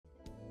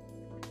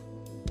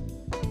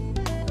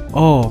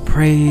All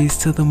praise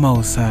to the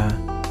Most High.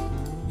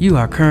 You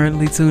are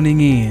currently tuning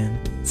in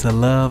to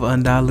Love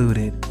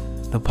Undiluted,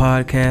 the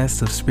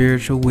podcast of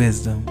spiritual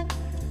wisdom.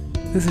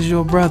 This is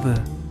your brother,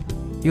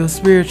 your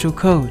spiritual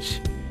coach,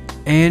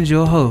 and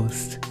your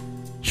host,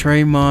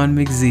 Traymon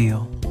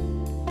McZeal.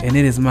 And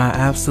it is my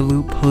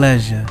absolute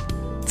pleasure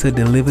to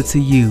deliver to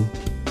you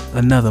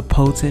another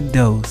potent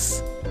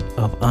dose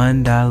of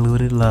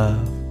undiluted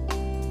love.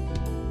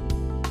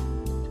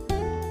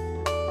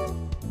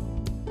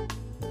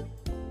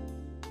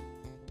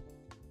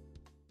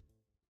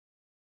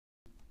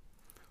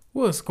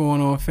 What's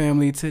going on,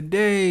 family?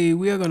 Today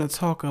we are going to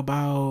talk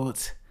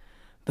about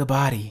the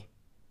body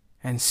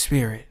and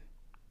spirit.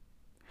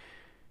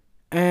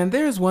 And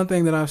there's one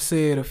thing that I've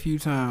said a few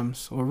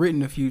times, or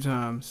written a few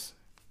times,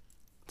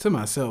 to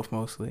myself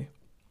mostly,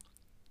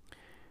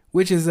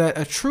 which is that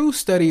a true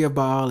study of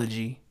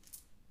biology,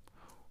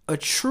 a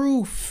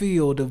true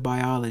field of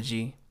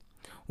biology,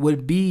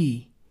 would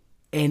be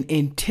an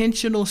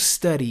intentional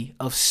study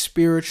of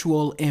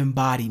spiritual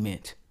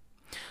embodiment.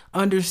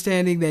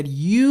 Understanding that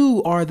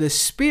you are the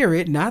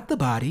spirit, not the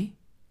body,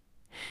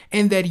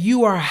 and that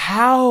you are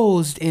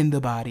housed in the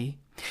body,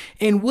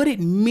 and what it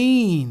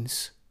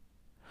means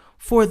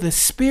for the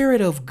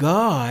Spirit of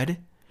God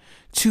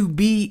to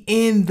be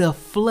in the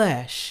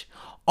flesh,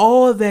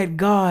 all that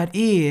God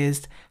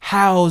is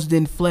housed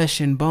in flesh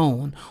and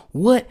bone.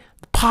 What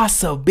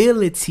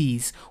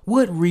possibilities,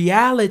 what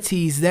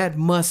realities that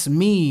must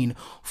mean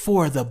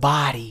for the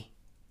body.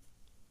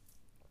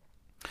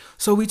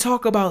 So we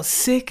talk about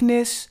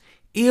sickness,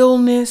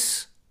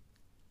 illness,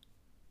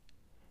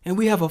 and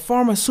we have a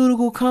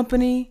pharmaceutical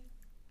company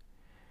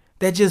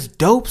that just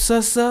dopes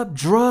us up,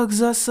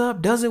 drugs us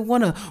up, doesn't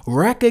want to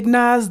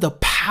recognize the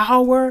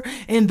power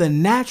and the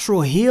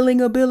natural healing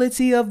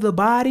ability of the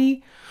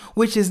body,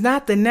 which is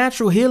not the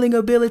natural healing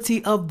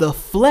ability of the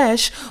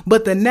flesh,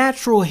 but the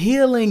natural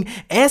healing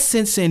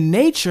essence and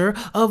nature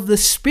of the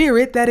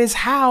spirit that is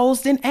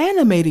housed and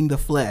animating the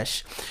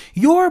flesh.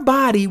 Your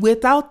body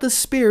without the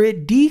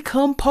spirit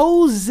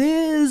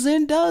decomposes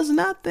and does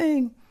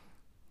nothing.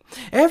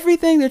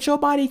 Everything that your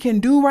body can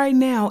do right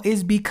now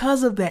is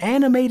because of the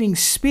animating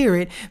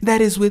spirit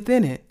that is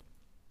within it.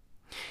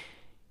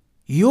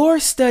 Your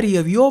study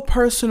of your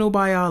personal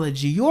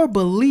biology, your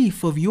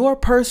belief of your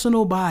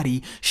personal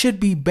body should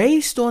be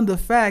based on the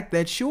fact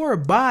that your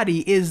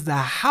body is the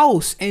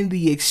house and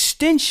the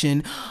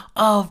extension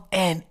of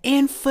an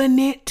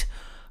infinite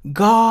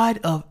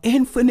God of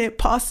infinite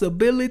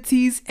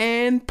possibilities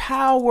and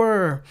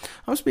power.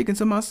 I'm speaking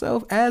to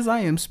myself as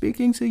I am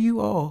speaking to you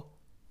all.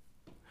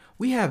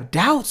 We have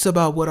doubts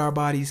about what our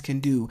bodies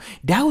can do,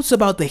 doubts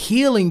about the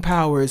healing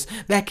powers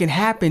that can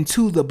happen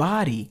to the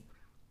body.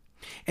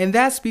 And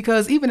that's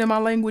because even in my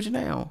language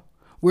now,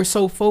 we're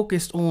so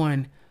focused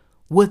on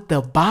what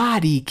the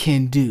body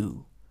can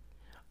do.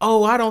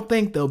 Oh, I don't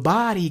think the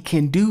body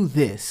can do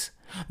this.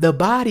 The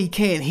body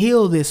can't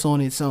heal this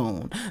on its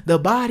own. The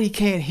body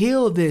can't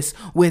heal this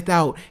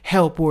without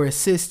help or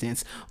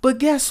assistance. But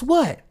guess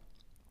what?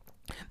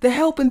 The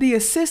help and the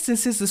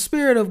assistance is the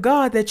Spirit of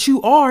God that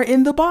you are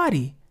in the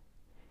body.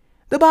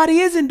 The body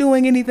isn't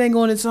doing anything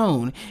on its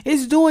own.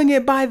 It's doing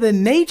it by the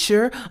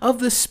nature of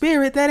the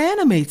spirit that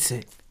animates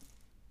it.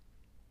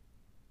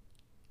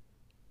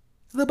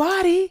 The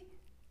body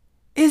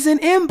is an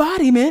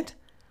embodiment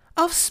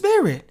of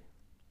spirit.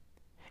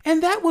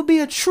 And that would be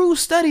a true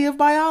study of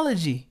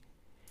biology.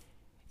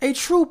 A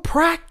true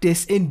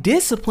practice and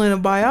discipline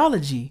of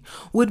biology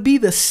would be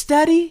the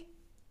study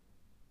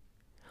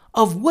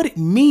of what it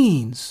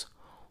means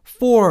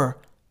for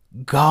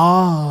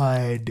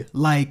God,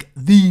 like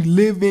the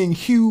living,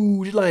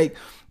 huge, like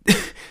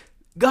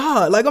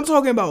God, like I'm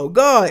talking about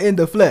God in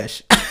the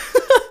flesh.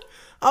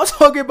 I'm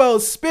talking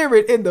about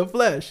spirit in the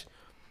flesh.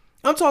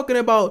 I'm talking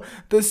about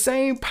the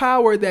same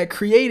power that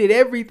created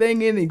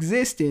everything in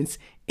existence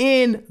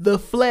in the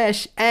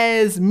flesh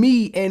as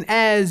me and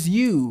as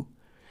you.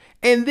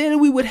 And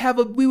then we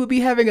would be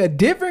having a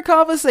different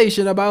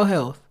conversation about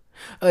health,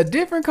 a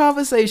different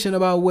conversation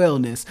about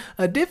wellness,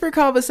 a different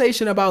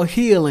conversation about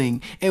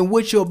healing and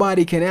what your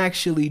body can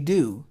actually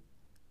do.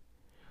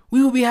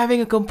 We will be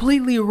having a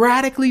completely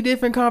radically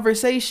different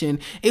conversation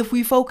if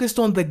we focused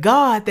on the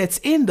God that's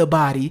in the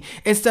body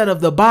instead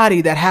of the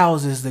body that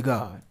houses the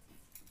God.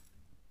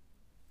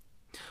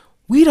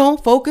 We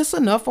don't focus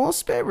enough on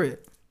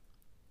spirit.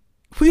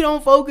 We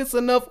don't focus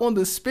enough on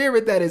the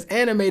spirit that is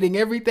animating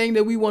everything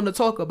that we want to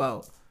talk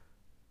about.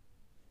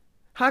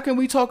 How can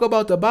we talk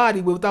about the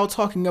body without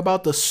talking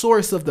about the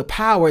source of the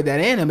power that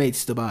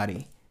animates the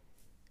body?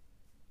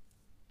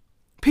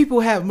 People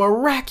have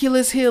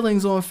miraculous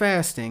healings on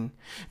fasting,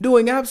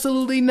 doing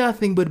absolutely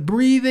nothing but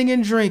breathing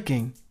and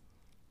drinking.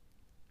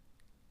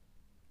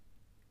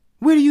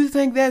 Where do you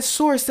think that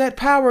source, that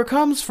power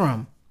comes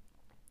from?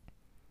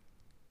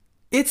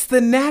 It's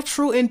the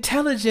natural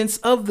intelligence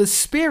of the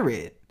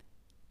spirit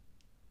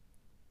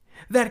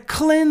that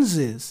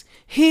cleanses,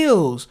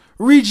 heals,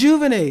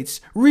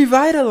 rejuvenates,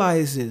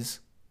 revitalizes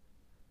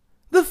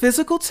the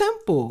physical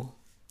temple.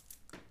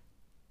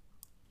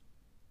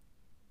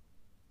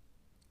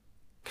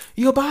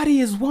 Your body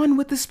is one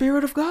with the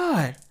Spirit of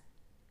God.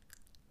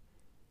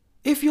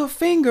 If your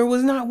finger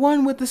was not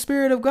one with the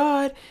Spirit of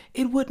God,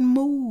 it wouldn't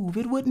move.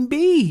 It wouldn't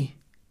be.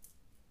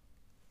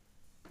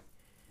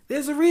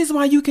 There's a reason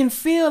why you can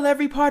feel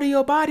every part of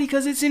your body,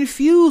 because it's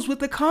infused with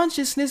the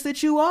consciousness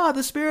that you are,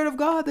 the Spirit of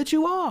God that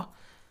you are.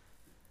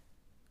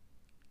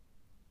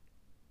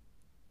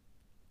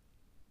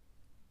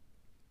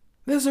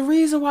 There's a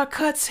reason why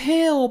cuts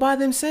heal by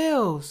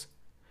themselves.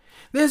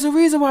 There's a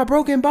reason why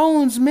broken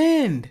bones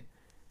mend.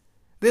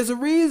 There's a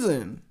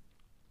reason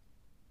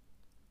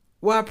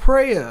why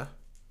prayer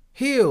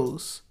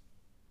heals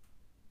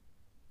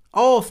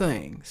all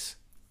things,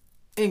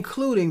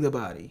 including the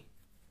body.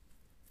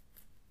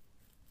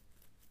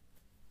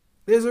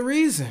 There's a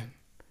reason.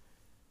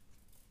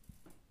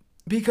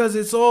 Because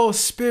it's all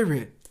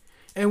spirit.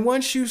 And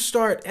once you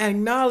start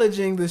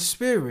acknowledging the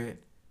Spirit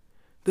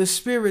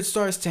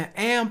starts to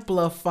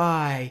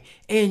amplify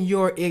in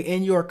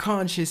your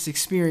conscious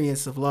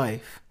experience of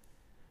life.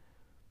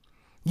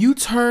 You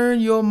turn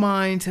your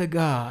mind to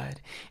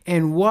God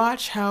and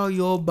watch how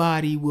your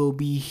body will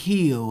be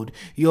healed,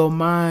 your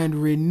mind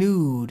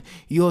renewed,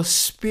 your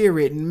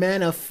spirit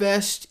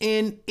manifest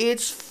in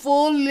its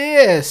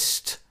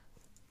fullest.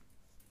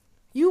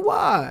 You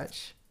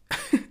watch.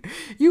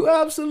 You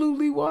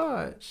absolutely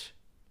watch.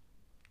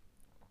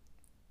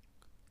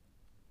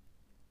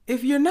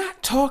 If you're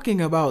not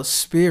talking about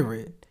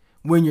spirit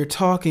when you're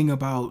talking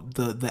about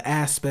the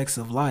aspects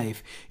of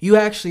life, you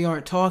actually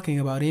aren't talking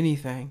about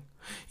anything.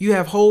 You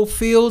have whole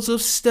fields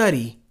of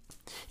study.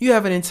 You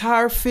have an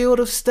entire field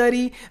of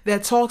study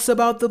that talks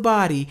about the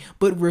body,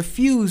 but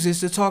refuses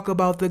to talk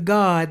about the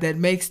God that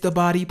makes the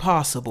body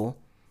possible,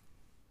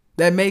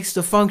 that makes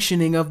the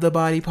functioning of the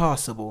body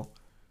possible.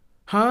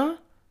 Huh?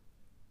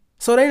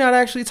 So they're not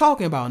actually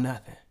talking about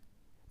nothing.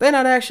 They're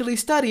not actually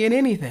studying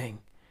anything.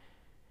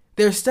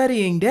 They're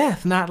studying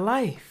death, not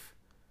life.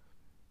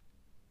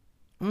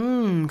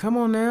 Come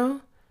on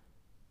now.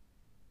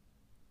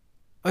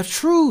 A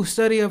true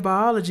study of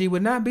biology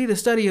would not be the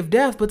study of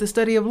death, but the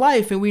study of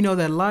life. And we know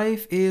that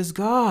life is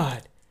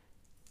God.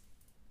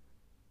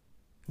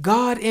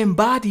 God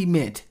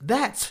embodiment.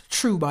 That's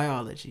true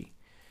biology.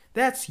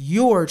 That's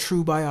your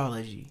true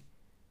biology.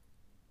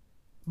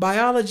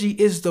 Biology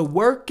is the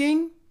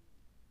working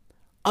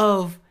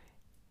of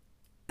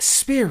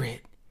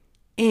spirit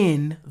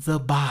in the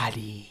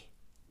body.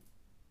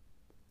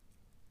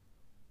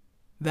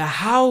 The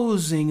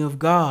housing of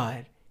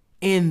God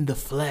in the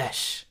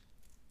flesh.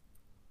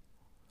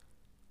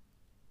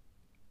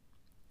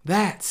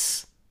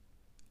 That's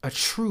a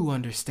true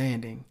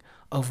understanding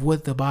of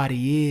what the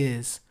body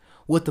is,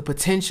 what the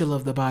potential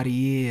of the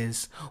body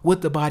is,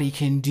 what the body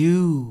can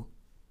do.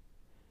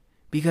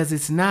 Because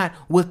it's not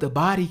what the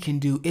body can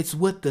do, it's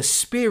what the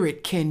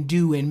spirit can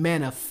do and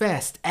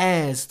manifest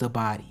as the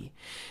body.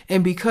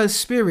 And because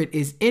spirit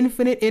is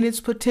infinite in its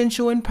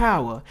potential and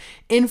power,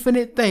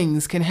 infinite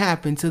things can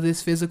happen to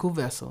this physical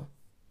vessel.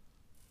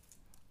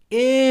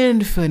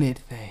 Infinite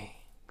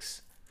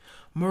things.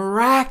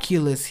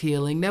 Miraculous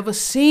healing never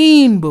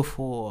seen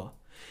before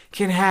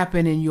can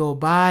happen in your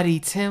body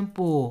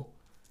temple.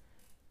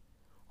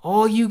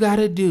 All you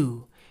gotta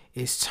do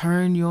is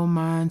turn your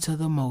mind to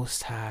the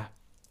Most High.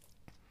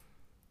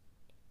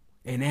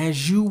 And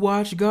as you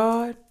watch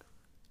God,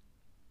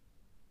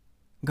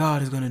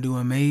 God is going to do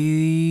amazing,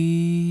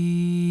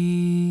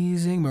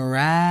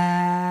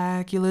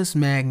 miraculous,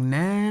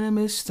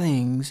 magnanimous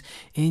things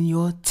in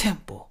your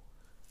temple.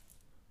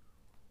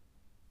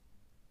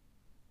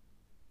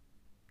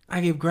 I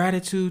give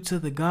gratitude to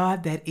the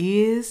God that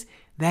is,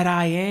 that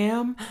I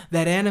am,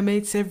 that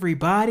animates every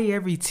body,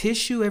 every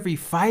tissue, every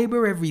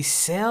fiber, every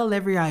cell,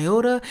 every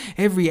iota,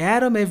 every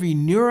atom, every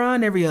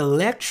neuron, every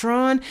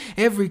electron,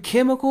 every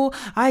chemical.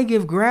 I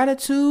give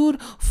gratitude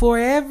for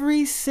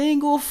every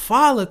single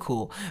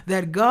follicle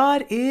that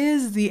God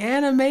is the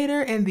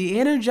animator and the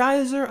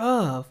energizer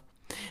of.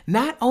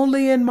 Not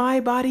only in my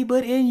body,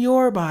 but in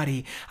your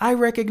body. I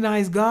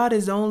recognize God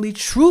is the only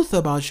truth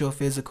about your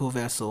physical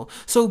vessel.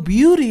 So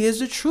beauty is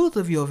the truth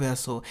of your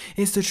vessel.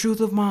 It's the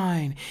truth of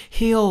mine.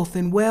 Health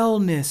and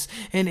wellness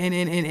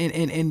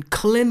and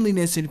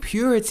cleanliness and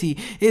purity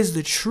is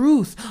the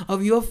truth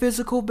of your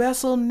physical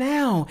vessel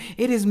now.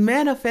 It is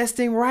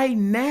manifesting right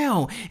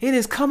now. It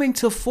is coming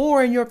to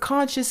fore in your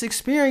conscious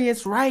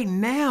experience right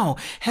now.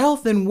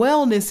 Health and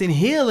wellness and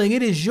healing,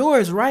 it is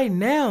yours right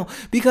now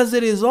because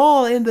it is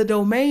all in the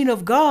domain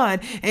of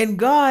God, and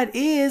God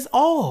is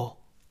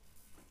all.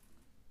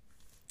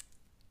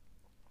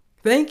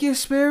 Thank you,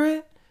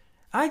 Spirit.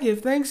 I give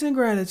thanks and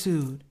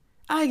gratitude.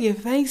 I give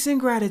thanks and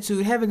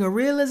gratitude, having a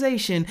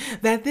realization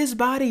that this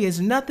body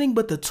is nothing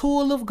but the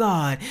tool of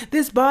God.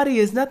 This body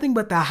is nothing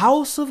but the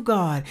house of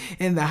God.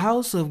 And the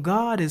house of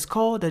God is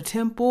called a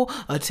temple.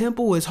 A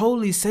temple is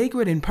holy,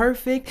 sacred, and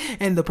perfect.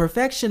 And the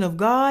perfection of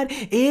God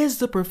is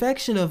the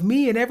perfection of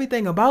me and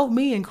everything about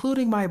me,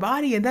 including my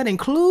body. And that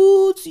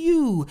includes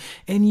you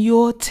and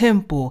your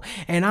temple.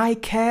 And I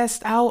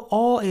cast out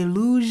all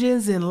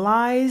illusions and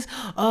lies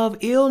of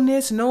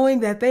illness, knowing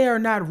that they are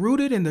not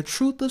rooted in the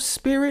truth of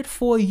spirit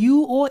for you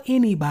you or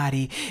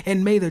anybody.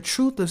 And may the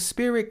truth of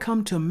spirit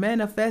come to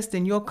manifest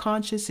in your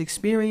conscious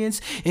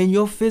experience in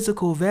your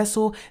physical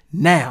vessel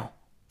now.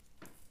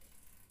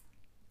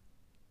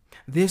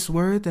 This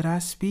word that I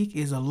speak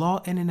is a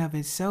law in and of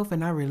itself,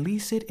 and I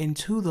release it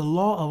into the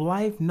law of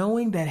life,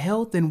 knowing that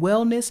health and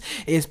wellness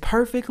is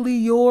perfectly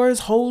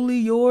yours, wholly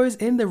yours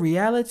in the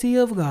reality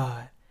of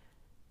God.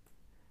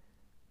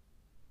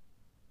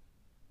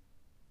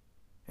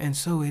 And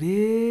so it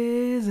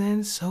is,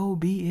 and so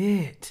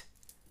be it.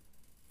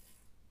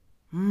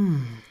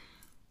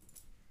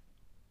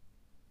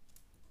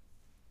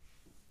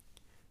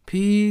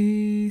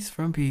 Peace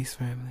from peace,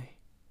 family.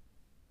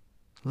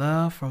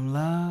 Love from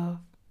love.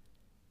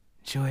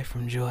 Joy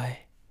from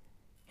joy.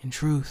 And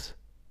truth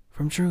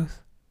from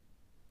truth.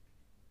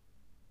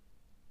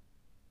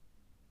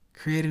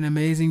 Create an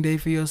amazing day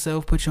for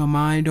yourself. Put your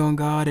mind on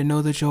God and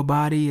know that your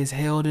body is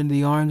held in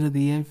the arms of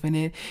the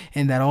infinite,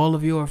 and that all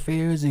of your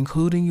affairs,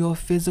 including your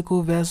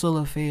physical vessel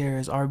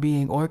affairs, are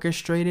being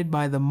orchestrated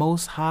by the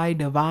most high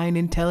divine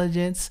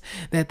intelligence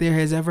that there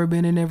has ever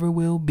been and ever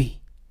will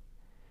be.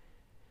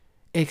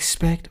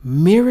 Expect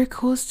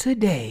miracles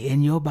today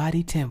in your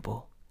body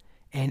temple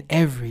and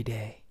every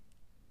day.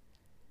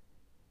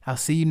 I'll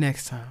see you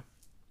next time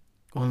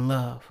on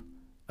Love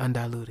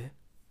Undiluted.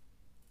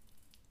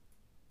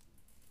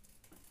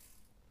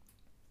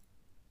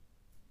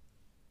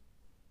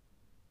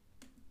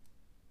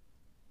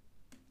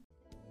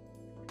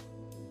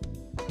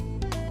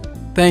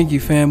 Thank you,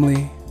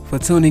 family, for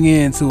tuning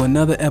in to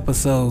another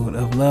episode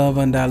of Love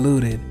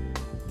Undiluted,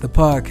 the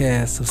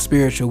podcast of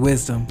spiritual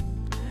wisdom.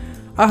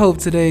 I hope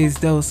today's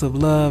dose of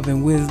love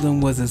and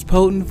wisdom was as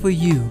potent for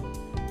you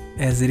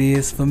as it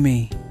is for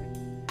me.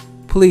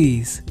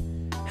 Please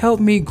help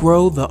me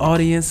grow the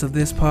audience of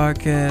this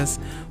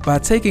podcast by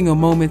taking a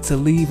moment to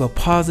leave a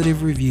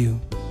positive review.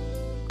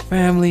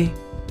 Family,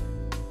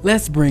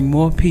 let's bring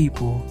more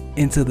people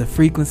into the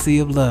frequency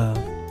of love.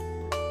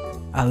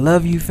 I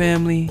love you,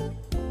 family,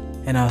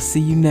 and I'll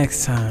see you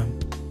next time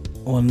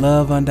on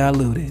Love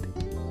Undiluted,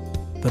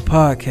 the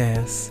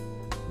podcast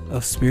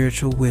of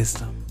spiritual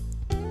wisdom.